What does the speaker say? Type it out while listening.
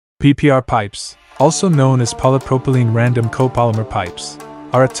PPR pipes, also known as polypropylene random copolymer pipes,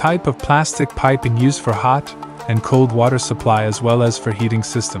 are a type of plastic piping used for hot and cold water supply as well as for heating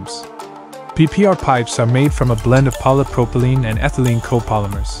systems. PPR pipes are made from a blend of polypropylene and ethylene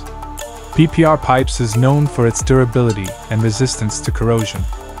copolymers. PPR pipes is known for its durability and resistance to corrosion.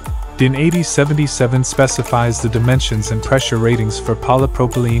 DIN 8077 specifies the dimensions and pressure ratings for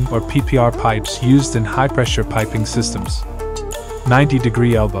polypropylene or PPR pipes used in high-pressure piping systems.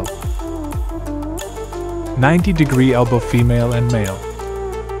 90-degree elbow. 90-degree elbow female and male.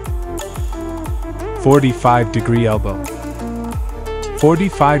 45-degree elbow.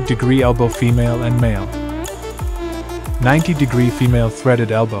 45-degree elbow female and male. 90-degree female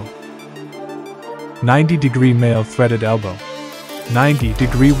threaded elbow. 90-degree male threaded elbow.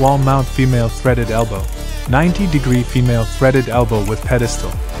 90-degree wall mount female threaded elbow. 90-degree female threaded elbow with pedestal.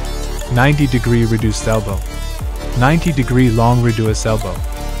 90-degree reduced elbow. 90-degree long reduced elbow.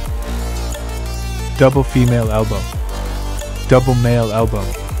 Double female elbow. Double male elbow.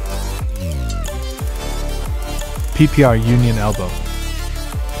 PPR Union Elbow.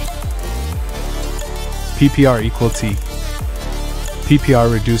 PPR Equal Tee.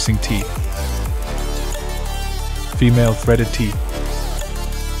 PPR Reducing Tee. Female Threaded Tee.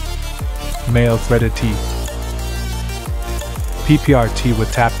 Male Threaded Tee. PPR Tee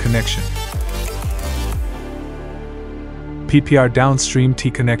with Tap Connection. PPR Downstream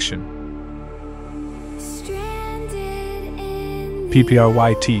Tee Connection. PPR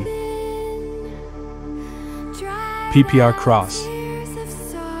Y Tee. PPR Cross.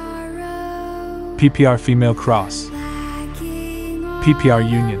 PPR Female Cross. PPR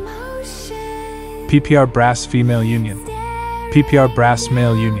Union. PPR Brass Female Union. PPR Brass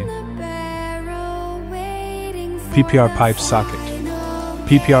Male Union. PPR Pipe Socket.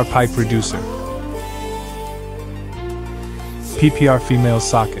 PPR Pipe Reducer. PPR Female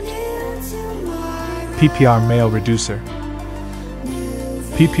Socket. PPR Male Reducer.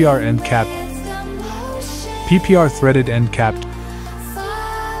 PPR End Cap. PPR Threaded End Cap.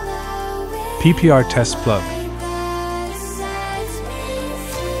 PPR Test Plug.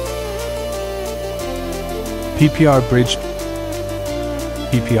 PPR Bridge.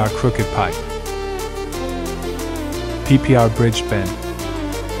 PPR Crooked Pipe. PPR Bridge Bend.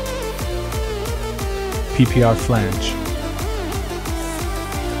 PPR Flange.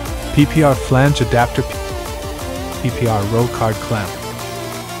 PPR Flange Adaptor. PPR Row Card Clamp.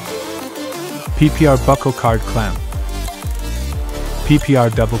 PPR Buckle Card Clamp.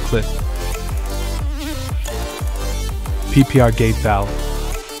 PPR Double Clip. PPR Gate Valve.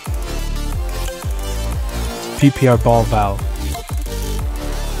 PPR Ball Valve.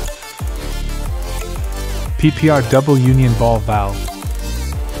 PPR Double Union Ball Valve.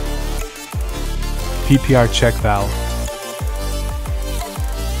 PPR Check Valve.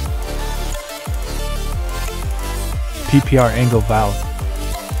 PPR Angle Valve.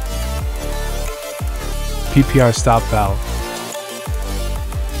 PPR Stop Valve.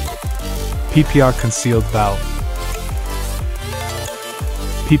 PPR Concealed Valve.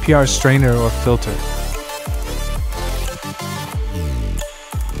 PPR Strainer or Filter.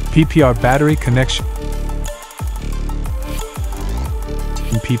 PPR Battery Connection.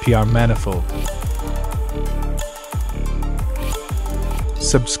 And PPR Manifold.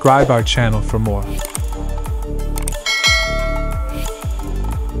 Subscribe our channel for more.